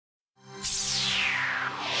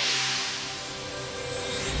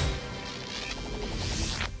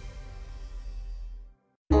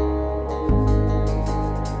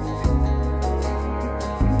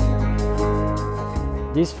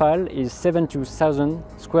This FAL is 72,000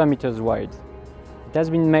 square meters wide. It has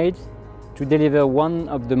been made to deliver one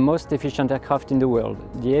of the most efficient aircraft in the world,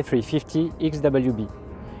 the A350 XWB.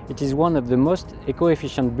 It is one of the most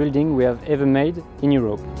eco-efficient buildings we have ever made in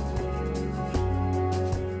Europe.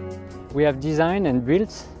 We have designed and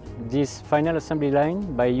built this final assembly line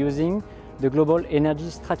by using the Global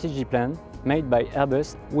Energy Strategy Plan made by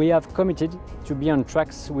Airbus. We have committed to be on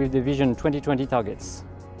tracks with the Vision 2020 targets,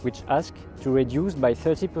 which ask to reduce by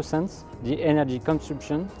 30% the energy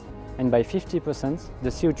consumption and by 50% the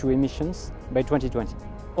CO2 emissions by 2020.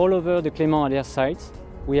 All over the Clément-Ader site,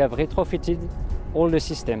 we have retrofitted all the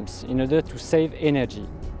systems in order to save energy.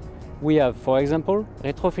 We have, for example,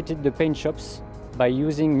 retrofitted the paint shops by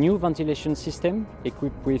using new ventilation system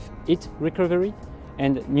equipped with heat recovery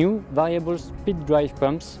and new variable speed drive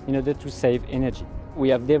pumps in order to save energy. We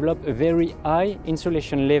have developed a very high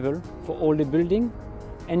insulation level for all the building,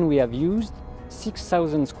 and we have used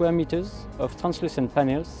 6,000 square meters of translucent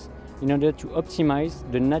panels in order to optimize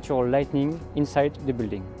the natural lighting inside the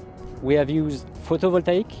building. We have used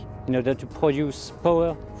photovoltaic in order to produce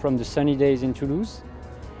power from the sunny days in Toulouse,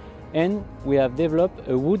 and we have developed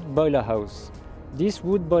a wood boiler house. This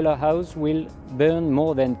wood boiler house will burn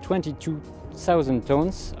more than 22,000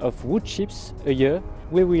 tons of wood chips a year.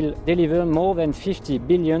 We will deliver more than 50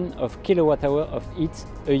 billion of kilowatt-hour of heat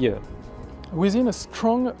a year. Within a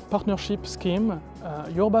strong partnership scheme,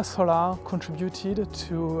 Urbasolar contributed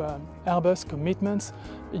to Airbus commitments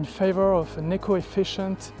in favor of an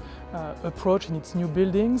eco-efficient approach in its new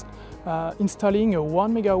buildings, installing a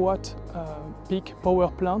 1 megawatt peak power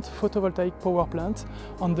plant, photovoltaic power plant,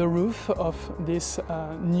 on the roof of this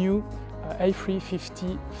new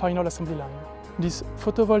A350 final assembly line. This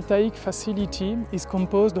photovoltaic facility is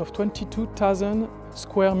composed of 22,000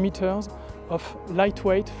 square meters of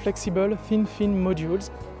lightweight, flexible, thin-film modules.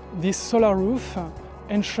 This solar roof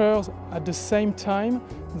ensures at the same time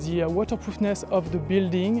the waterproofness of the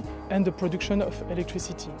building and the production of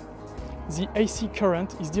electricity. The AC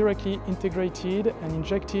current is directly integrated and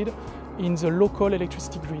injected in the local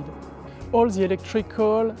electricity grid. All the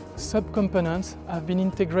electrical subcomponents have been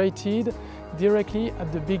integrated directly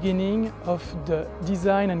at the beginning of the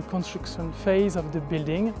design and construction phase of the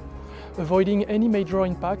building, avoiding any major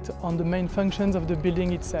impact on the main functions of the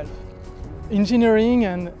building itself. Engineering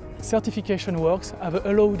and certification works have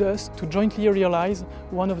allowed us to jointly realize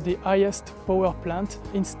one of the highest power plants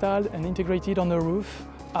installed and integrated on the roof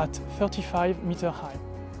at 35 meters high.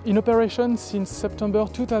 In operation since September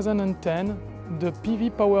 2010, the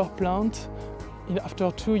PV power plant,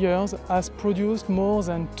 after 2 years, has produced more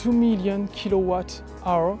than 2 million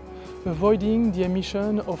kilowatt-hours, avoiding the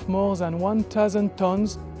emission of more than 1,000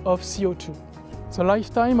 tons of CO2. The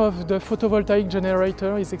lifetime of the photovoltaic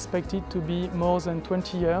generator is expected to be more than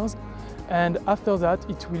 20 years, and after that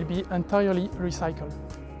it will be entirely recycled.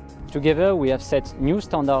 Together we have set new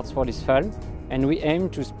standards for this FAL, and we aim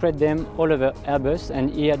to spread them all over Airbus and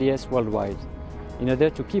EADS worldwide, in order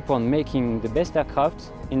to keep on making the best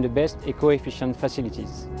aircraft in the best eco-efficient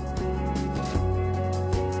facilities.